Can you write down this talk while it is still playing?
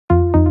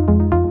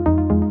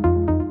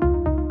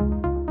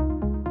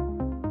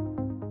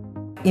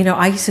You know,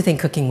 I used to think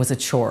cooking was a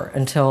chore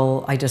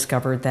until I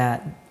discovered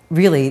that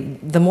really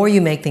the more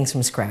you make things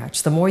from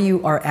scratch, the more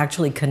you are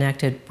actually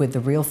connected with the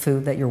real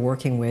food that you're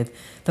working with,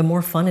 the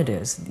more fun it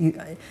is. You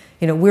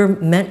know, we're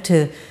meant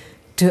to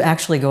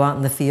actually go out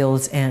in the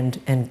fields and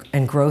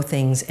grow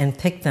things and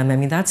pick them. I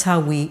mean, that's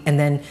how and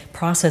then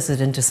process it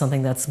into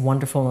something that's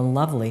wonderful and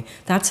lovely.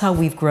 That's how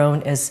we've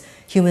grown as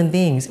human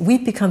beings.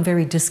 We've become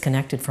very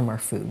disconnected from our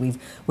food.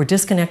 We're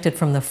disconnected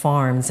from the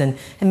farms, and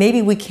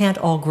maybe we can't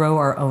all grow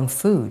our own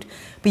food.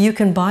 But you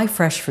can buy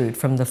fresh food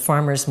from the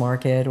farmer's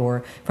market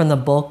or from the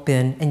bulk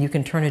bin, and you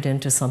can turn it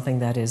into something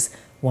that is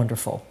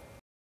wonderful.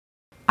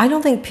 I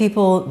don't think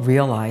people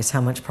realize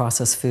how much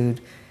processed food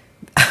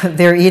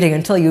they're eating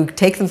until you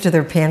take them to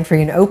their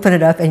pantry and open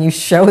it up and you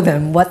show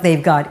them what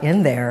they've got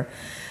in there.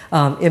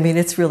 I mean,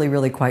 it's really,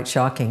 really quite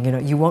shocking. You know,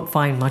 you won't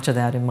find much of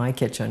that in my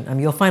kitchen. I mean,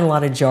 you'll find a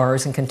lot of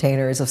jars and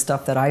containers of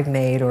stuff that I've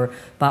made or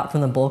bought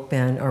from the bulk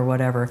bin or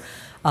whatever.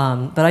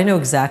 But I know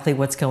exactly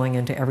what's going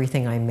into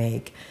everything I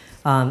make.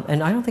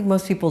 And I don't think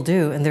most people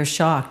do, and they're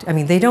shocked. I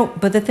mean, they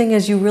don't, but the thing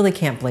is, you really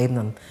can't blame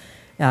them.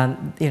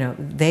 You know,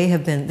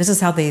 this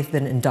is how they've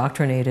been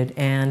indoctrinated,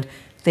 and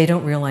they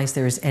don't realize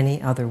there's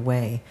any other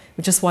way,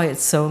 which is why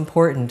it's so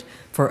important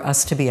for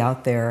us to be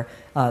out there,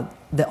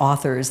 the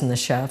authors and the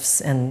chefs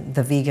and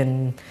the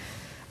vegan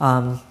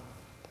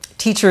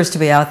teachers to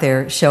be out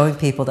there showing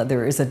people that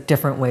there is a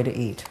different way to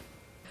eat.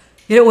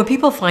 You know, when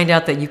people find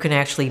out that you can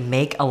actually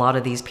make a lot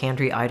of these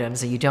pantry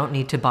items and you don't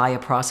need to buy a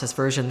processed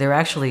version, they're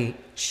actually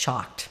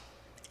shocked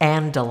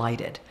and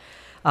delighted.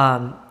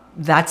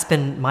 That's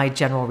been my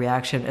general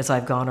reaction as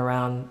I've gone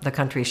around the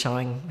country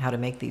showing how to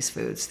make these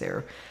foods.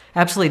 They're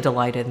absolutely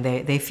delighted, and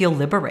they feel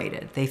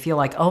liberated. They feel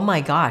like, oh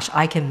my gosh,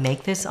 I can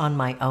make this on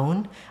my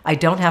own. I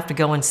don't have to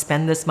go and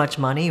spend this much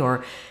money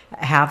or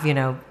have, you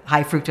know,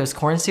 high fructose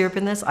corn syrup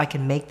in this. I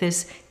can make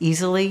this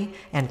easily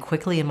and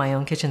quickly in my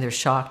own kitchen. They're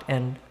shocked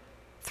and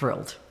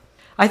thrilled.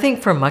 I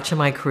think for much of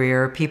my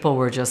career, people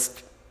were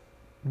just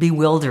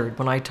bewildered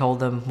when I told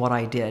them what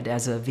I did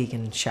as a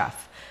vegan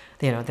chef.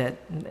 You know,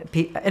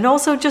 and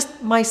also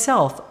just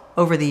myself,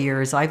 over the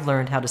years, I've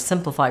learned how to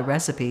simplify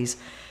recipes,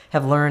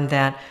 have learned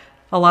that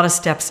a lot of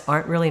steps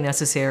aren't really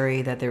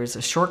necessary, that there's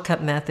a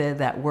shortcut method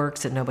that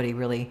works, that nobody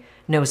really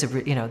knows,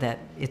 you know, that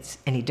it's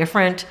any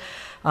different.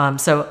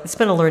 So it's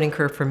been a learning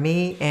curve for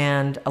me,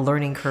 and a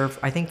learning curve,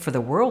 I think, for the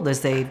world,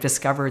 as they've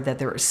discovered that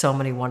there are so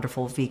many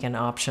wonderful vegan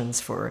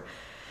options for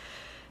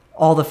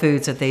all the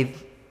foods that they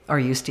are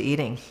used to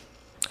eating.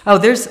 Oh,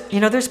 there's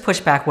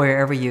pushback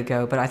wherever you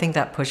go, but I think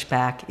that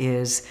pushback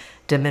is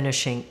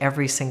diminishing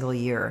every single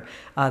year.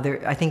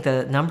 I think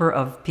the number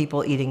of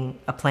people eating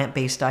a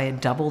plant-based diet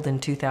doubled in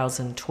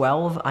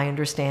 2012, I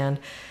understand.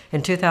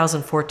 In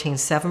 2014,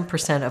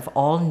 7% of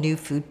all new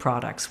food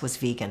products was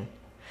vegan.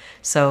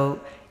 So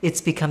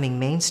it's becoming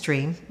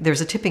mainstream. There's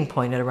a tipping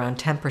point at around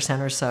 10%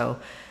 or so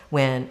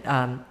when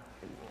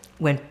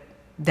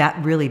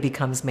that really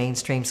becomes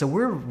mainstream. So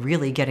we're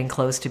really getting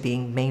close to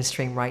being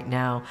mainstream right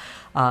now,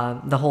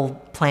 the whole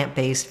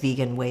plant-based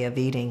vegan way of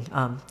eating.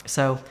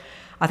 So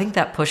I think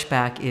that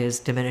pushback is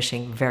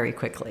diminishing very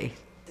quickly.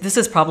 This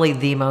is probably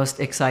the most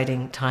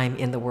exciting time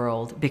in the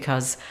world,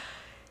 because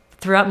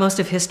throughout most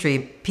of history,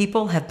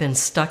 people have been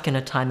stuck in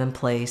a time and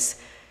place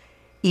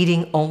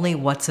eating only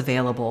what's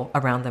available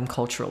around them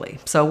culturally.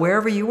 So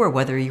wherever you were,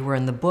 whether you were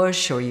in the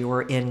bush or you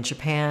were in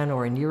Japan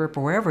or in Europe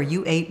or wherever,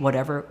 you ate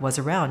whatever was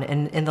around.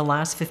 And in the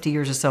last 50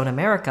 years or so in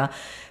America,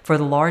 for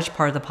the large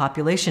part of the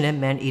population, it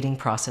meant eating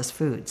processed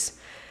foods.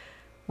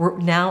 We're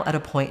now at a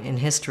point in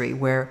history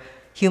where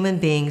human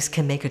beings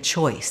can make a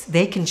choice.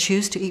 They can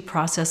choose to eat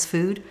processed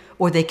food,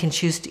 or they can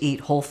choose to eat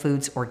whole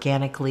foods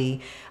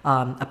organically,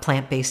 a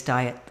plant-based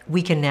diet.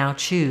 We can now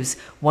choose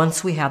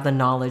once we have the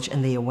knowledge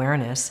and the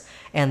awareness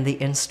and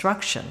the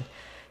instruction.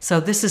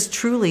 So this is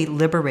truly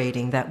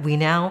liberating, that we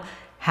now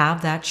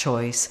have that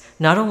choice,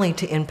 not only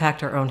to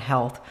impact our own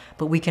health,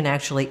 but we can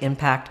actually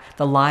impact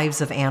the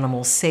lives of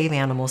animals, save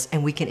animals,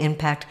 and we can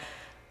impact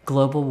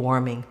global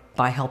warming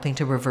by helping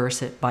to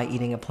reverse it by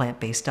eating a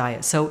plant-based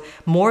diet. So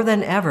more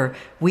than ever,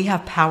 we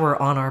have power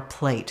on our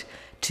plate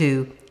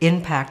to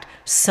impact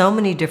so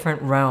many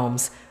different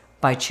realms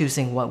by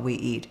choosing what we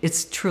eat.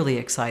 It's truly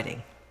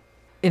exciting.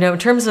 You know, in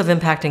terms of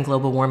impacting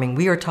global warming,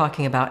 we are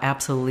talking about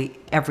absolutely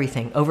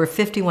everything. Over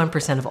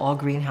 51% of all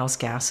greenhouse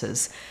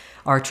gases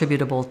are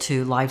attributable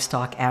to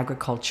livestock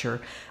agriculture.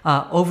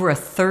 Over a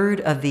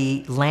third of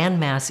the land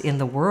mass in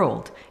the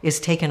world is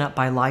taken up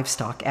by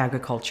livestock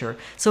agriculture.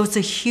 So it's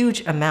a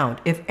huge amount.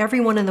 If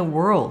everyone in the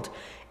world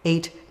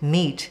ate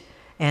meat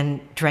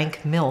and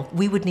drank milk,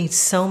 we would need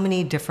so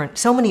many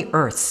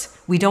Earths.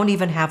 We don't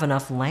even have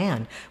enough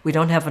land. We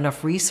don't have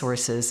enough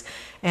resources.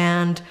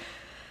 And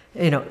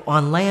you know,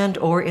 on land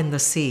or in the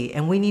sea.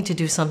 And we need to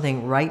do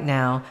something right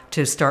now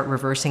to start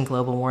reversing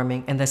global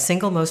warming. And the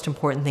single most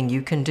important thing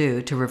you can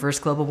do to reverse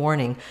global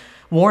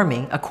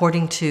warming,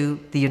 according to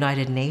the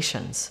United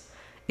Nations,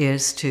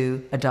 is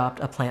to adopt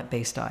a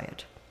plant-based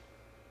diet.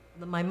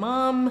 My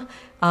mom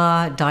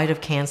died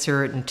of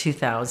cancer in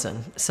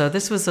 2000. So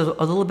this was a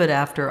little bit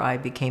after I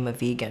became a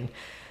vegan.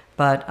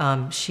 But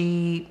I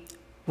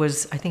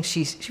think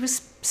she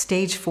was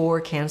stage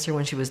 4 cancer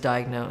when she was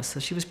diagnosed, so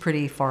she was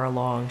pretty far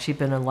along. She'd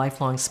been a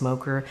lifelong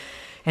smoker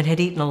and had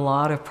eaten a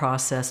lot of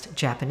processed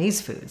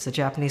Japanese foods. The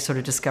Japanese sort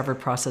of discovered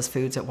processed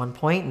foods at one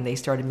point, and they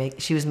started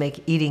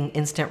eating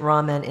instant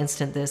ramen,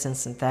 instant this,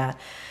 instant that.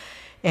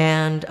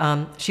 And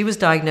she was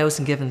diagnosed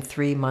and given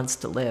 3 months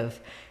to live.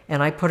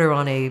 And I put her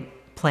on a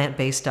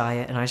plant-based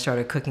diet, and I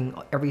started cooking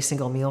every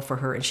single meal for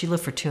her, and she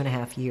lived for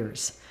 2.5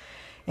 years.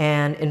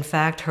 And in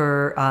fact,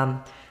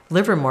 her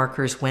liver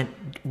markers went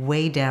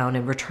way down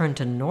and returned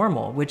to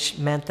normal, which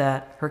meant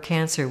that her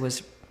cancer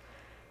was,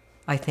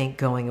 I think,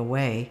 going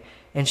away.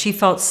 And she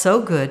felt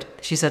so good.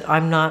 She said,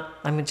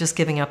 I'm just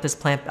giving up this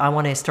plant. I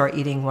want to start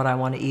eating what I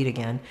want to eat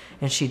again.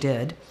 And she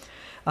did.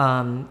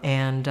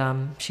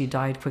 She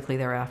died quickly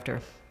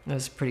thereafter. It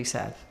was pretty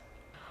sad.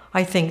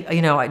 I think,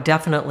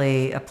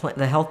 definitely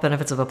the health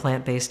benefits of a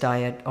plant-based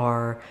diet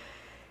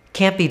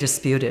can't be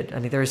disputed. I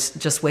mean, there's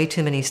just way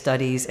too many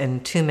studies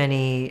and too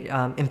many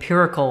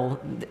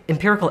empirical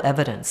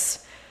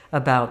evidence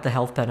about the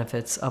health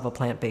benefits of a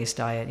plant-based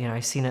diet.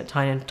 I've seen it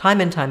time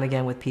and time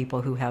again with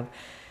people who have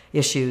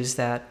issues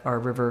that are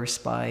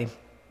reversed by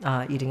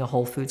eating a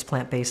whole foods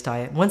plant-based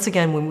diet. Once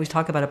again, when we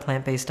talk about a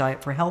plant-based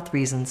diet for health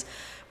reasons,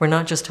 we're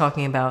not just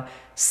talking about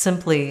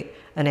simply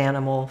an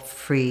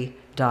animal-free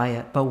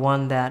diet, but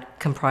one that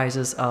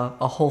comprises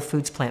a whole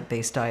foods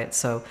plant-based diet.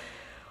 So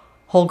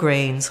whole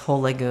grains,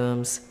 whole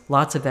legumes,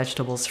 lots of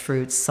vegetables,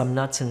 fruits, some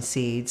nuts and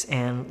seeds,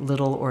 and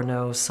little or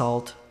no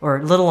salt,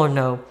 or little or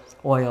no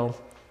oil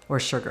or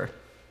sugar.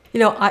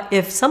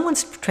 If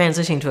someone's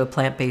transitioning to a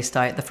plant-based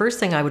diet, the first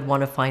thing I would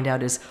want to find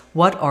out is,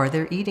 what are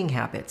their eating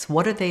habits?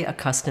 What are they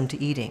accustomed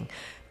to eating?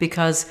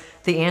 Because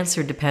the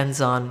answer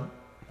depends on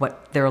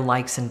what their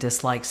likes and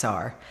dislikes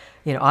are.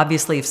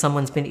 Obviously, if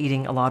someone's been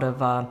eating a lot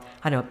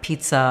of,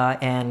 pizza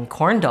and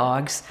corn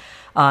dogs,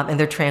 and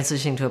they're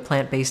transitioning to a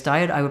plant-based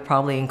diet, I would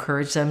probably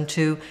encourage them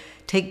to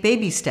take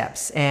baby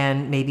steps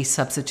and maybe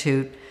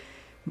substitute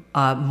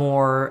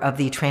more of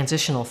the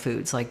transitional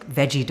foods like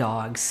veggie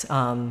dogs,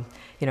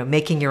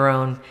 making your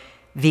own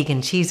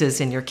vegan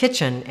cheeses in your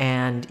kitchen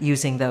and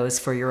using those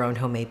for your own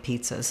homemade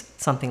pizzas,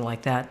 something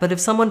like that. But if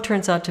someone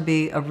turns out to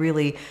be a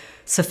really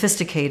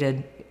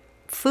sophisticated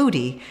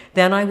foodie,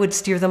 then I would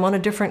steer them on a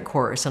different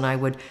course, and I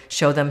would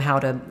show them how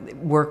to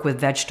work with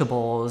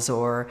vegetables,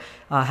 or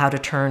how to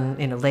turn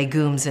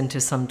legumes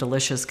into some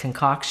delicious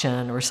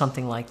concoction or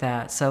something like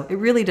that. So it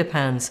really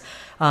depends.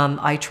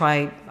 I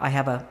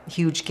have a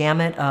huge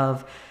gamut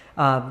of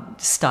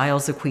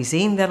styles of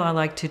cuisine that I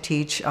like to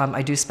teach.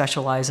 I do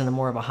specialize in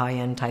more of a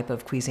high-end type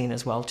of cuisine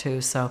as well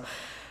too. So,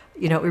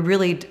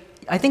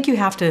 I think you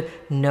have to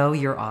know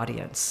your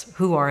audience.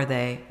 Who are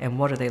they and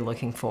what are they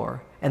looking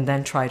for? And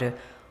then try to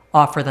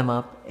offer them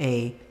up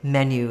a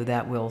menu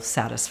that will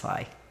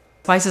satisfy.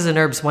 Spices and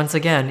herbs, once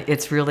again,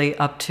 it's really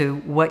up to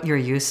what you're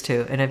used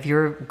to. And if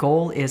your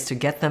goal is to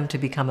get them to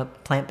become a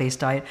plant-based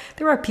diet,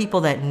 there are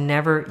people that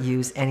never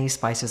use any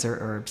spices or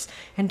herbs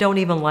and don't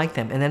even like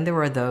them. And then there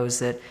are those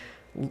that,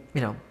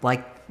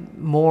 like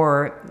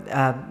more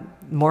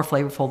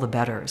flavorful, the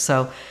better.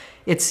 So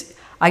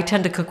I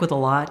tend to cook with a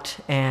lot,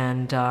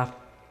 and,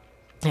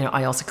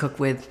 I also cook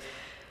with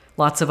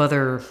lots of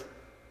other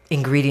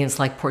ingredients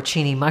like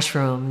porcini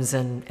mushrooms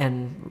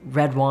and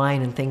red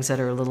wine and things that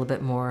are a little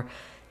bit more,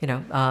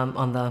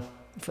 on the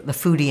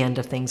foodie end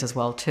of things as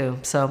well too.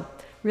 So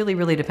really,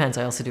 really depends.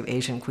 I also do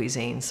Asian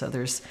cuisine, so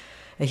there's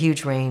a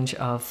huge range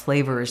of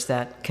flavors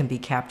that can be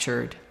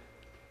captured.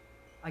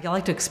 I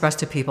like to express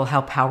to people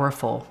how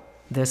powerful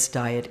this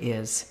diet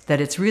is, that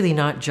it's really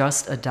not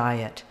just a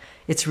diet.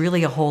 It's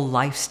really a whole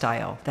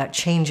lifestyle that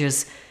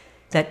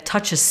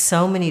touches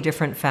so many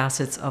different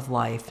facets of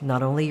life,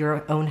 not only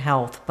your own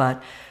health,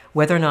 but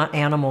whether or not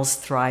animals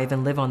thrive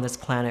and live on this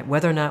planet,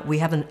 whether or not we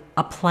have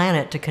a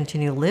planet to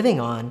continue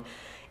living on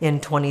in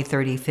 20,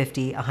 30,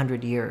 50,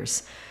 100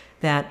 years.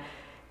 That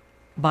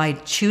by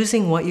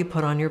choosing what you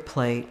put on your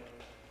plate,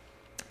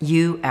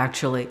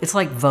 it's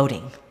like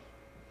voting.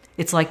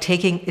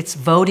 It's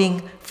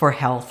voting for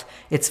health.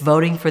 It's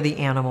voting for the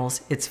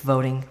animals. It's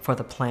voting for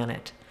the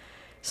planet.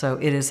 So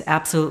it is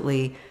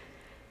absolutely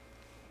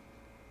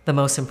the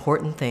most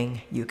important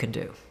thing you can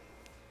do.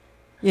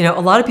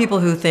 A lot of people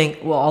who think,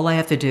 well, all I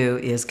have to do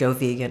is go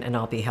vegan and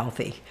I'll be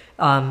healthy.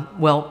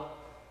 Well,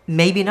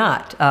 maybe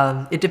not.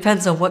 It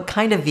depends on what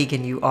kind of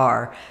vegan you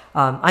are.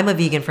 I'm a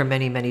vegan for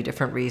many, many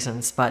different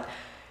reasons, but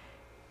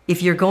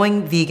if you're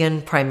going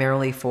vegan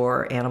primarily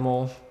for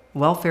animal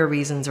welfare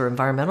reasons or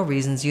environmental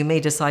reasons, you may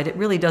decide it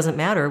really doesn't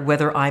matter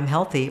whether I'm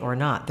healthy or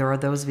not. There are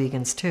those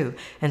vegans too.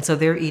 And so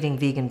they're eating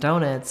vegan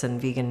donuts and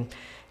vegan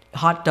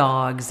hot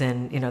dogs,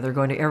 and they're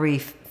going to every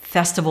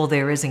festival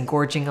there is and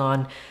gorging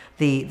on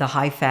the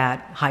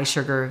high-fat,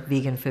 high-sugar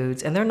vegan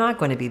foods, and they're not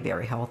going to be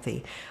very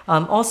healthy.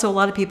 Also, a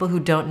lot of people who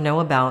don't know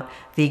about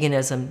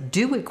veganism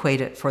do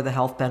equate it for the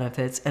health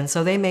benefits, and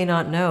so they may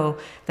not know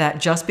that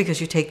just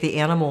because you take the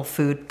animal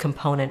food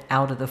component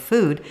out of the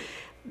food,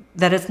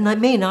 that it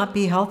may not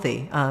be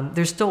healthy.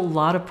 There's still a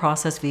lot of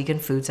processed vegan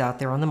foods out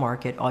there on the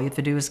market. All you have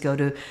to do is go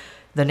to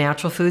the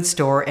natural food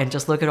store and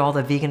just look at all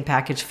the vegan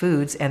packaged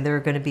foods, and they're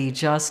going to be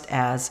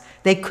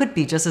they could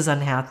be just as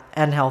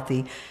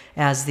unhealthy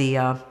as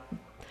the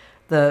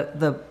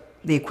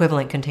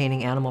equivalent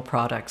containing animal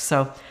products.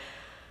 So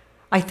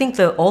I think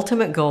the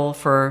ultimate goal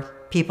for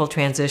people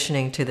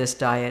transitioning to this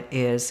diet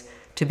is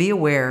to be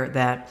aware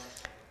that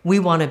we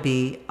want to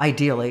be,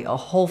 ideally, a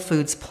whole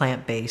foods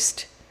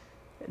plant-based.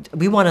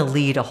 We want to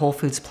lead a whole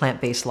foods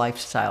plant-based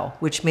lifestyle,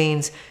 which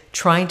means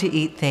trying to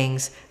eat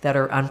things that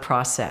are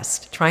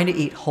unprocessed, trying to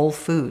eat whole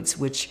foods,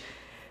 which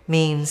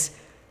means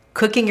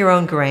cooking your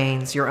own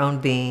grains, your own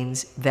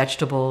beans,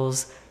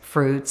 vegetables,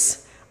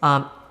 fruits.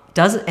 And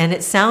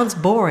it sounds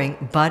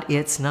boring, but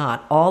it's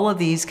not. All of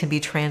these can be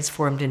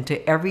transformed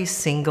into every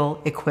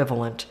single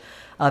equivalent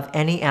of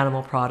any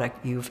animal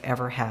product you've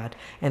ever had.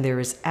 And there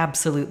is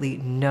absolutely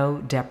no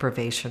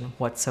deprivation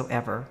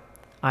whatsoever.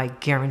 I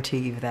guarantee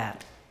you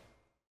that.